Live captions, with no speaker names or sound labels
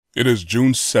It is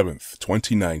June 7th,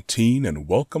 2019, and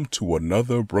welcome to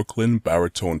another Brooklyn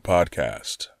Baritone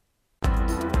Podcast.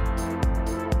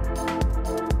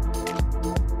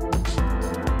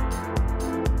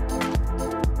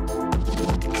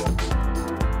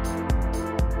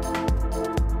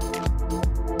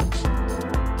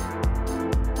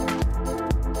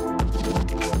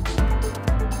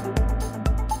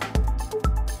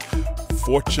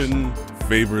 Fortune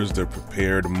favors the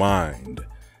prepared mind.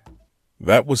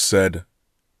 That was said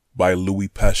by Louis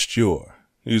Pasteur.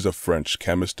 He's a French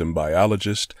chemist and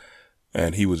biologist,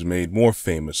 and he was made more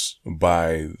famous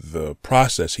by the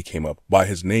process he came up by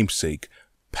his namesake,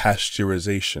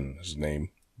 pasteurization. His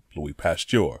name, Louis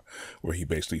Pasteur, where he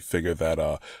basically figured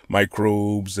that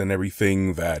microbes and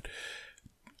everything that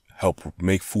help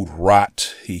make food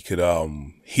rot, he could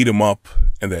heat them up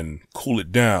and then cool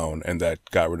it down, and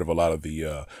that got rid of a lot of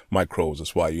the microbes.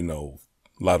 That's why,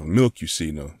 a lot of milk you see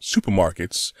in the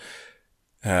supermarkets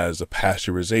has a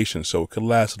pasteurization, so it could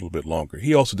last a little bit longer.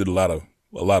 He also did a lot of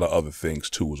other things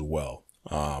too as well.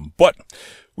 But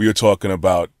we're going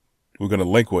to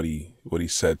link what he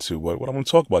said to what I'm going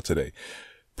to talk about today.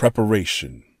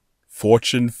 Preparation.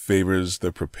 Fortune favors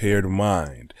the prepared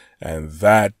mind. And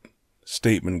that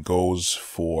statement goes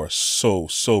for so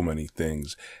many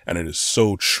things. And it is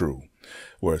so true.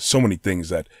 Where so many things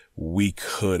that we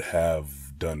could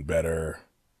have done better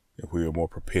if we were more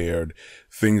prepared,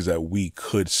 things that we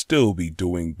could still be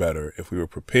doing better if we were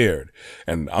prepared.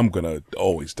 And I'm going to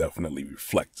always definitely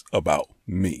reflect about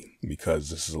me,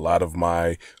 because this is a lot of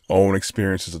my own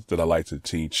experiences that I like to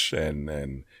teach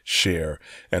and share.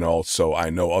 And also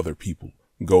I know other people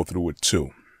go through it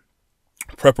too.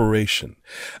 Preparation.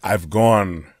 I've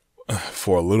gone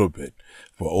for a little bit,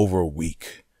 for over a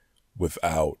week,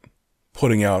 without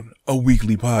putting out a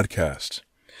weekly podcast.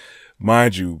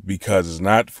 Mind you, because it's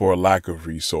not for a lack of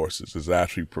resources, it's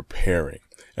actually preparing.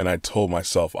 And I told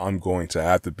myself I'm going to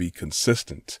have to be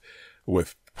consistent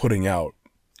with putting out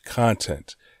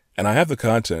content. And I have the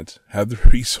content, have the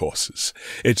resources.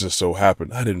 It just so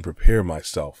happened I didn't prepare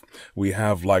myself. We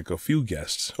have like a few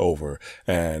guests over,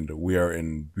 and we are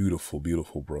in beautiful,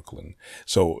 beautiful Brooklyn.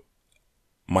 So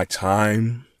my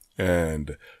time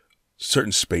and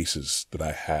certain spaces that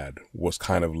I had was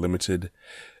kind of limited,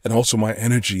 and also my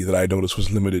energy that I noticed was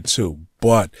limited too.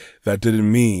 But that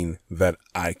didn't mean that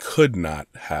I could not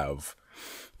have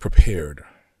prepared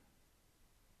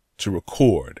to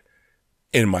record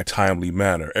in my timely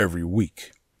manner every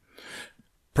week.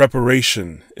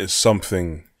 Preparation is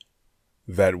something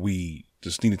that we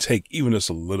just need to take even just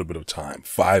a little bit of time,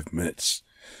 5 minutes,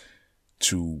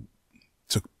 to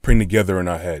bring together in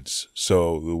our heads,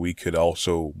 so that we could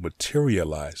also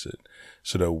materialize it,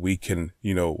 so that we can,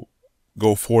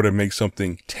 go forward and make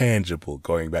something tangible,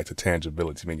 going back to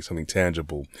tangibility, making something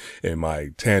tangible in my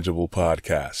tangible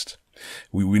podcast.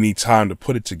 We need time to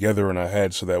put it together in our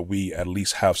heads so that we at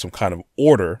least have some kind of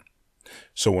order.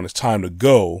 So when it's time to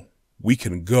go, we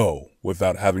can go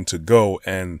without having to go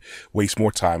and waste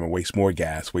more time and waste more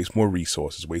gas, waste more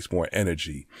resources, waste more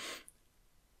energy.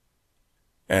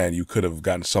 And you could have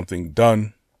gotten something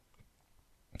done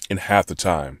in half the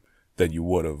time that you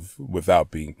would have without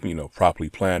being, properly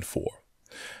planned for.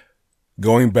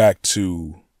 Going back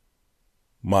to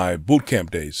my boot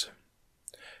camp days,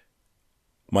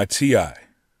 my TI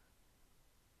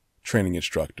training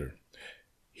instructor,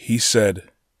 he said,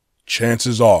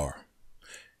 chances are,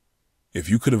 if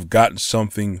you could have gotten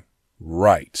something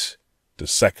right the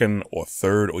second or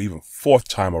third or even fourth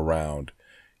time around,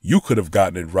 you could have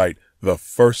gotten it right the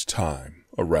first time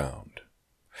around.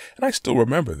 And I still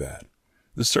remember that.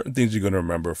 There's certain things you're going to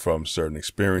remember from certain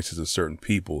experiences of certain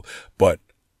people, but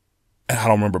I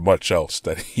don't remember much else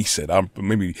that he said.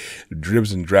 Maybe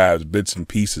dribs and drabs, bits and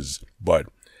pieces, but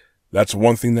that's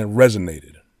one thing that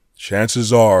resonated.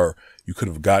 Chances are you could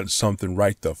have gotten something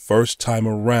right the first time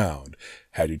around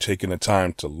had you taken the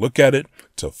time to look at it,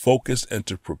 to focus, and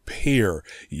to prepare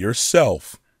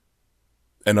yourself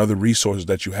and other resources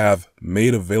that you have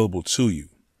made available to you.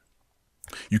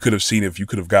 You could have seen if you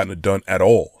could have gotten it done at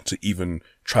all to even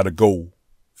try to go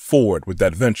forward with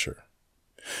that venture.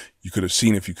 You could have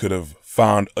seen if you could have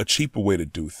found a cheaper way to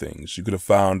do things. You could have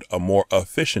found a more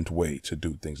efficient way to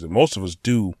do things. And most of us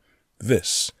do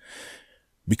this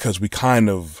because we kind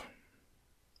of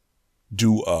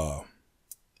do a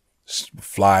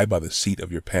fly by the seat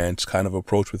of your pants kind of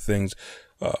approach with things.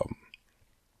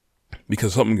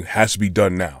 Because something has to be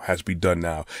done now,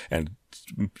 And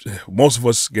most of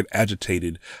us get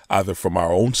agitated either from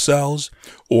our own selves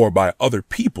or by other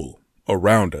people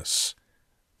around us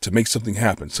to make something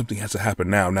happen. Something has to happen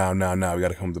now. We got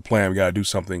to come to the plan. We got to do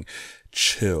something.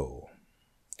 Chill.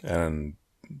 And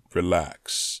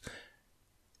relax.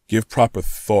 Give proper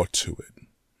thought to it.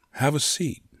 Have a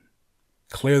seat.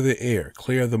 Clear the air,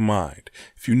 clear the mind.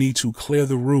 If you need to, clear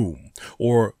the room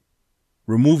or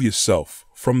remove yourself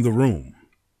from the room.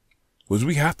 Because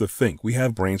we have to think. We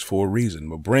have brains for a reason,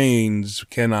 but brains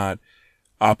cannot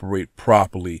operate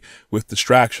properly with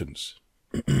distractions.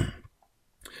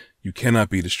 You cannot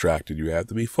be distracted. You have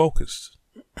to be focused.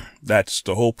 That's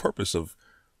the whole purpose of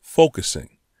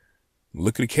focusing.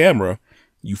 Look at the camera.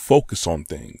 You focus on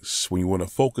things. When you want to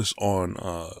focus on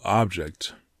an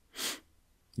object,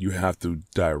 you have to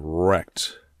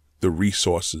direct the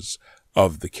resources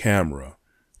of the camera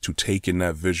to take in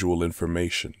that visual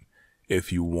information.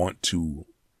 If you want to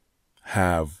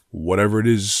have whatever it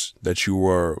is that you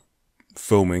are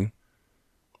filming,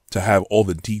 to have all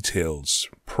the details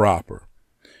proper.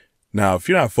 Now, if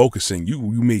you're not focusing, you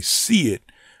may see it,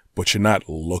 but you're not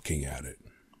looking at it.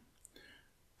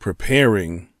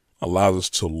 Preparing allows us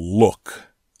to look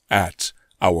at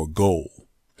our goal.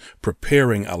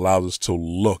 Preparing allows us to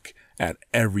look at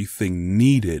everything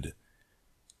needed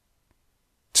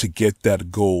to get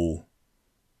that goal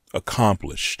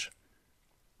accomplished.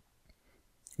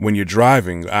 When you're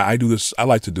driving, I do this. I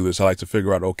like to do this. I like to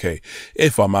figure out, okay,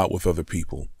 if I'm out with other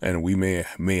people and we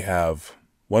may have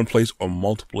one place or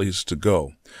multiple places to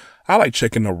go, I like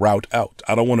checking the route out.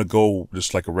 I don't want to go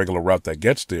just like a regular route that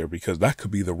gets there, because that could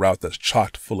be the route that's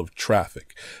chocked full of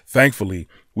traffic. Thankfully,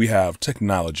 we have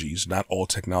technologies. Not all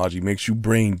technology makes you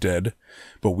brain dead,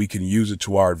 but we can use it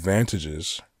to our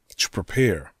advantages to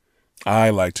prepare.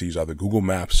 I like to use either Google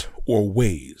Maps or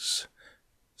Waze.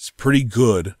 It's pretty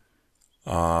good,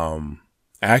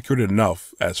 accurate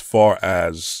enough as far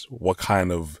as what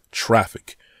kind of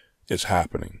traffic is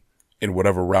happening in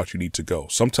whatever route you need to go.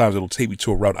 Sometimes it'll take me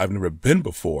to a route I've never been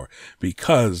before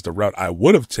because the route I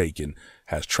would have taken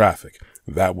has traffic.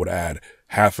 That would add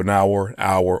half an hour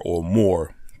or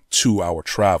more to our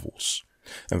travels.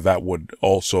 And that would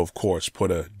also, of course,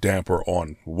 put a damper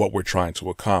on what we're trying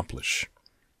to accomplish.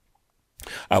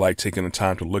 I like taking the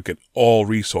time to look at all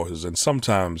resources, and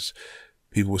sometimes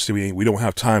people will say we don't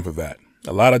have time for that.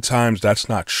 A lot of times that's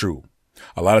not true.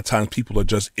 A lot of times people are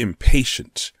just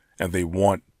impatient and they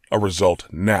want a result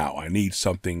now. I need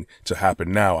something to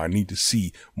happen now. I need to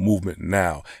see movement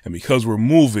now. And because we're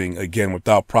moving, again,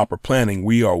 without proper planning,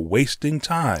 we are wasting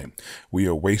time. We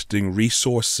are wasting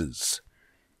resources.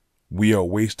 We are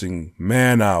wasting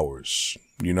man hours,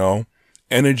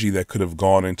 energy that could have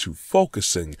gone into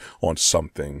focusing on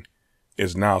something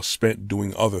is now spent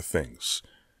doing other things.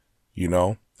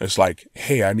 It's like,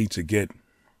 hey, I need to get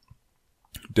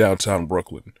downtown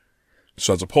Brooklyn.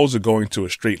 So as opposed to going to a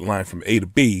straight line from A to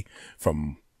B,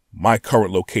 from my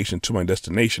current location to my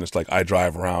destination, it's like I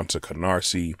drive around to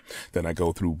Canarsie, then I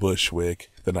go through Bushwick,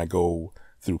 then I go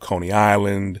through Coney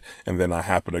Island, and then I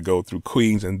happen to go through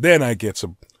Queens, and then I get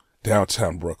to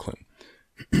downtown Brooklyn.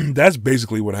 That's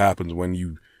basically what happens when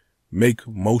you make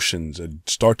motions and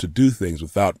start to do things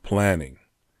without planning.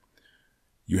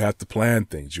 You have to plan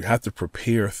things. You have to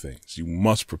prepare things. You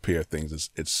must prepare things.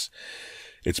 It's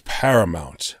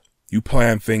paramount. You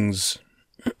plan things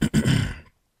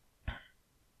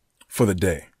for the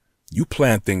day. You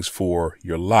plan things for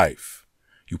your life.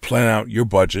 You plan out your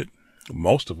budget.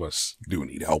 Most of us do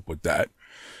need help with that.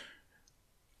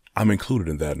 I'm included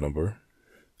in that number.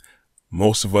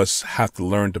 Most of us have to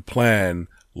learn to plan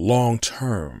long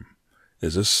term.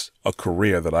 Is this a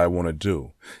career that I want to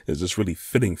do? Is this really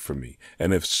fitting for me?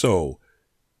 And if so,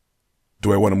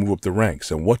 do I want to move up the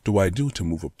ranks? And what do I do to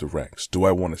move up the ranks? Do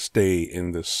I want to stay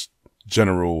in this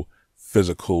general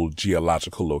physical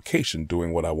geological location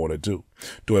doing what I want to do?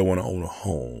 Do I want to own a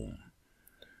home?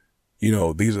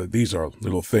 These are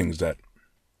little things that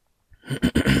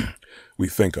we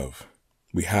think of.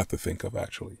 We have to think of,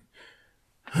 actually.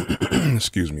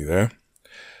 Excuse me there.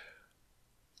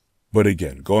 But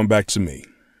again, going back to me,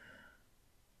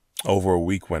 over a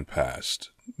week went past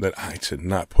that I did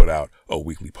not put out a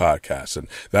weekly podcast, and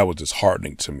that was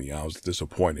disheartening to me. I was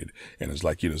disappointed, and it's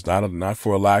like, it's not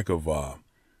for a lack of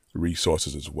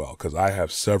resources as well, because I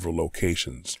have several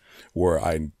locations where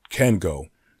I can go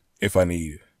if I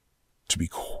need to be,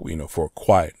 for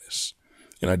quietness,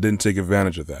 and I didn't take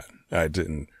advantage of that. I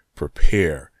didn't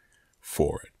prepare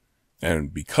for it.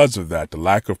 And because of that, the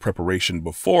lack of preparation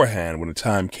beforehand, when the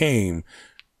time came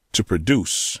to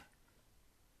produce,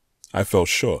 I fell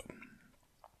short.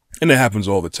 And it happens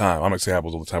all the time. I'm not saying it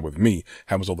happens all the time with me. It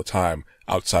happens all the time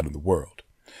outside of the world.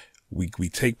 We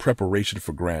take preparation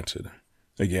for granted.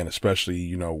 Again,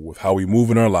 especially, with how we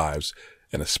move in our lives,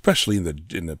 and especially in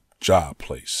the job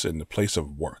place, in the place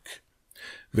of work.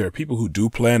 There are people who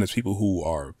do plan. There's people who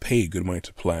are paid good money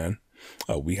to plan.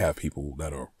 We have people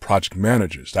that are project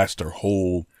managers. That's their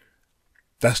whole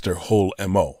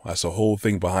MO. That's the whole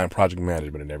thing behind project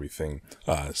management and everything.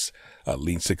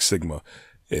 Lean Six Sigma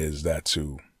is that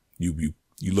you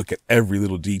look at every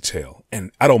little detail,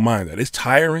 and I don't mind that. It's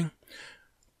tiring,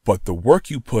 but the work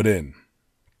you put in,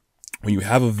 when you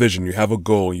have a vision, you have a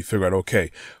goal, and you figure out,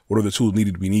 okay, what are the tools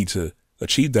we need to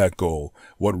achieve that goal?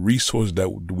 What resources do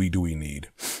we need?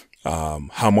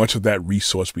 How much of that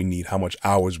resource we need, how much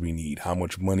hours we need, how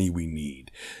much money we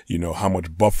need, how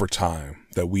much buffer time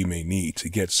that we may need to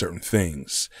get certain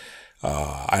things.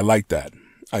 I like that.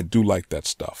 I do like that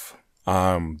stuff.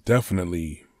 I'm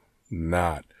definitely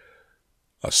not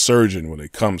a surgeon when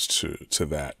it comes to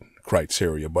that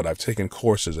criteria, but I've taken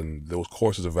courses, and those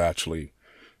courses they've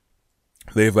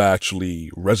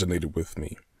actually resonated with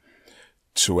me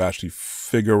to actually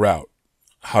figure out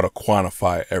how to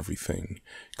quantify everything.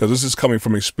 Because this is coming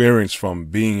from experience from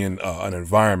being in an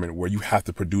environment where you have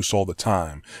to produce all the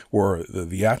time, where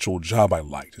the actual job I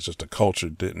liked, it's just the culture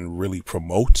didn't really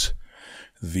promote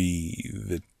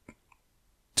the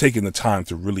taking the time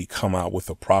to really come out with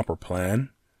a proper plan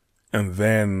and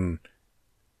then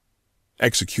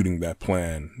executing that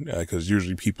plan, because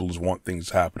usually people just want things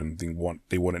to happen. They want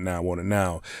it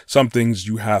now. Some things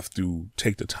you have to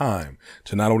take the time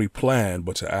to not only plan,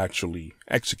 but to actually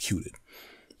execute it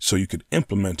so you could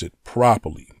implement it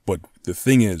properly. But the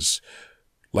thing is,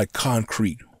 like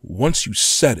concrete, once you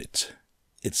set it,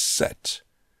 it's set.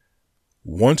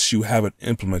 Once you have it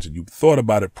implemented, you've thought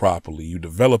about it properly, you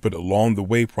develop it along the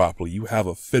way properly, you have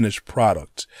a finished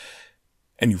product,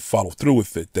 and you follow through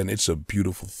with it, then it's a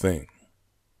beautiful thing.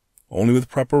 Only with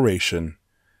preparation,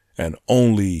 and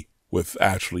only with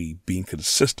actually being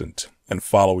consistent and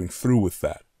following through with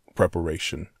that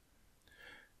preparation.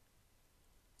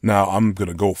 Now, I'm going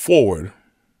to go forward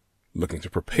looking to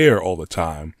prepare all the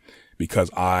time,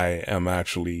 because I have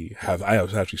actually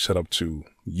set up to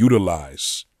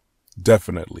utilize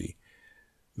definitely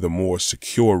the more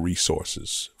secure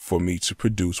resources for me to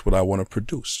produce what I want to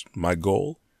produce. My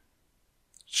goal,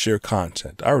 share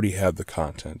content. I already have the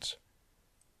content.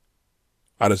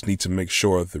 I just need to make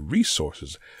sure the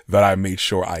resources that I made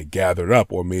sure I gathered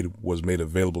up or was made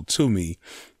available to me,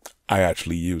 I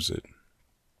actually use it.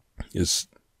 It's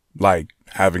like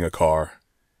having a car.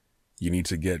 You need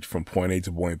to get from point A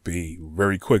to point B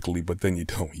very quickly, but then you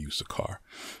don't use the car.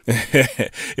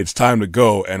 It's time to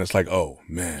go, and it's like, oh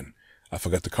man, I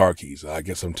forgot the car keys. I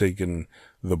guess I'm taking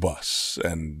the bus,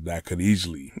 and that could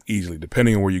easily,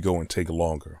 depending on where you go, and take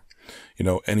longer.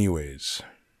 Anyways,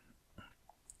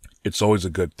 it's always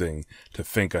a good thing to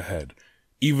think ahead,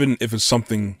 even if it's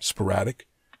something sporadic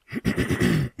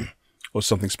or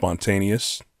something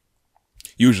spontaneous.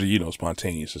 Usually,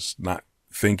 spontaneous is not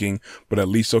thinking, but at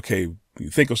least, okay, you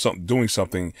think of something, doing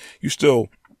something, you still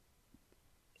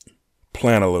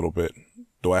plan a little bit.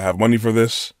 Do I have money for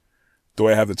this? Do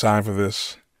I have the time for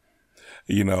this?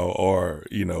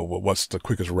 What's the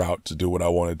quickest route to do what I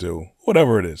want to do?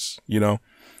 Whatever it is,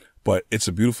 but it's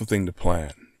a beautiful thing to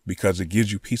plan, because it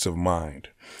gives you peace of mind.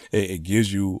 It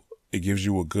gives you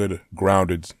a good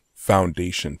grounded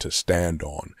foundation to stand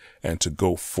on and to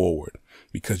go forward,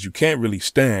 because you can't really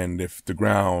stand if the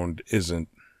ground isn't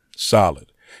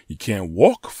solid. You can't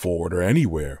walk forward or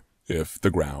anywhere if the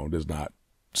ground is not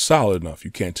solid enough.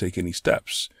 You can't take any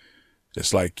steps.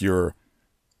 It's like you're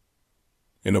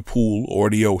in a pool or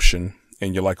the ocean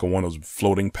and you're like on one of those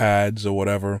floating pads or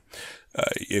whatever.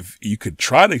 If you could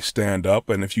try to stand up,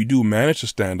 and if you do manage to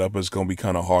stand up, it's going to be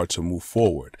kind of hard to move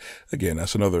forward. Again,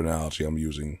 that's another analogy I'm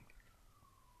using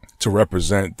to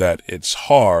represent that it's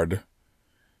hard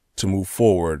to move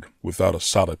forward without a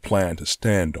solid plan to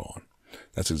stand on.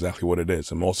 That's exactly what it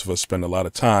is. And most of us spend a lot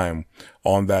of time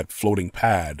on that floating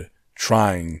pad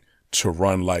trying to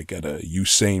run like at a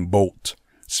Usain Bolt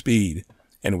speed,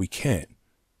 and we can't.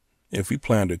 If we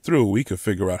planned it through, we could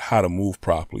figure out how to move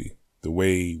properly the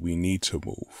way we need to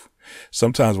move.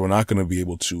 Sometimes we're not going to be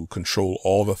able to control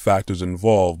all the factors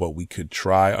involved, but we could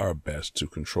try our best to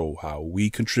control how we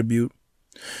contribute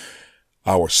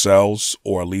ourselves,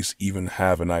 or at least even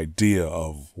have an idea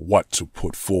of what to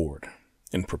put forward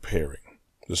in preparing.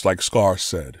 Just like Scar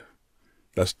said,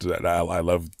 I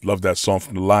love that song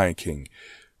from The Lion King.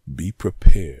 Be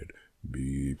prepared.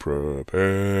 Be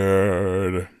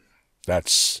prepared.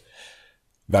 That's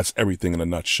everything in a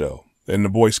nutshell. In the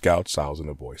Boy Scouts, I was in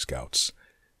the Boy Scouts.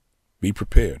 Be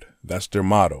prepared. That's their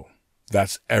motto.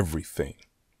 That's everything.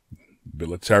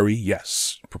 Military,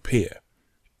 yes, prepare.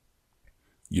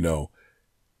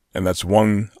 And that's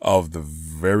one of the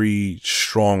very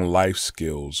strong life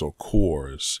skills or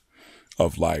cores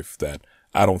of life that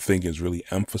I don't think is really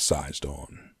emphasized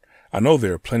on. I know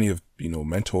there are plenty of,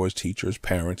 mentors, teachers,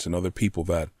 parents, and other people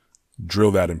that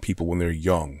drill that in people when they're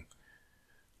young.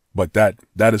 But that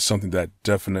is something that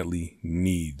definitely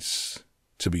needs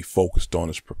to be focused on,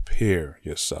 is prepare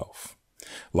yourself.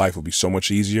 Life will be so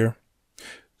much easier.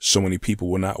 So many people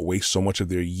will not waste so much of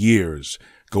their years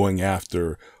going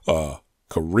after a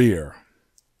career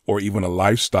or even a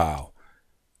lifestyle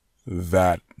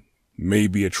that may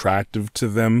be attractive to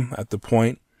them at the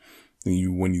point.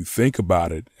 When you think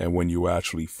about it and when you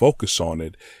actually focus on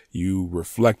it, you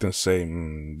reflect and say,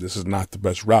 this is not the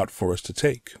best route for us to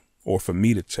take or for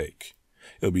me to take.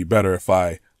 It'll be better if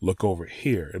I look over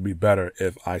here. It'll be better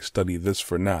if I study this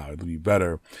for now. It'll be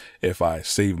better if I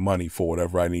save money for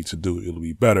whatever I need to do. It'll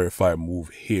be better if I move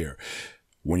here.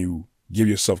 When you give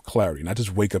yourself clarity, not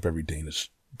just wake up every day and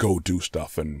just go do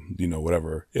stuff and,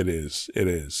 whatever it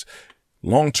is.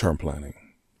 Long-term planning,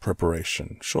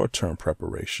 preparation, short-term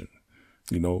preparation.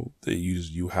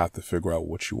 You have to figure out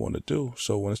what you want to do.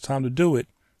 So when it's time to do it,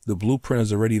 the blueprint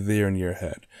is already there in your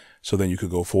head. So then you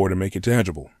could go forward and make it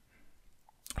tangible.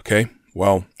 Okay,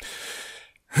 well,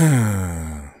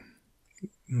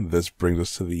 this brings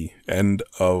us to the end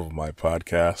of my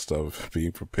podcast of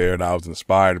being prepared. I was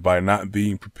inspired by not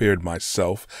being prepared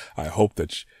myself. I hope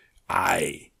that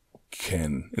I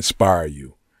can inspire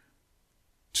you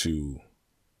to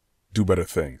do better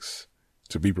things,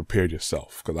 to be prepared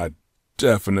yourself, because I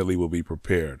definitely will be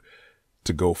prepared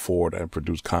to go forward and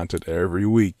produce content every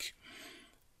week.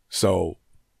 So,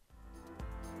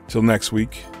 till next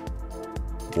week,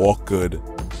 walk good,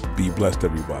 be blessed,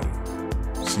 everybody.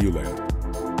 See you later.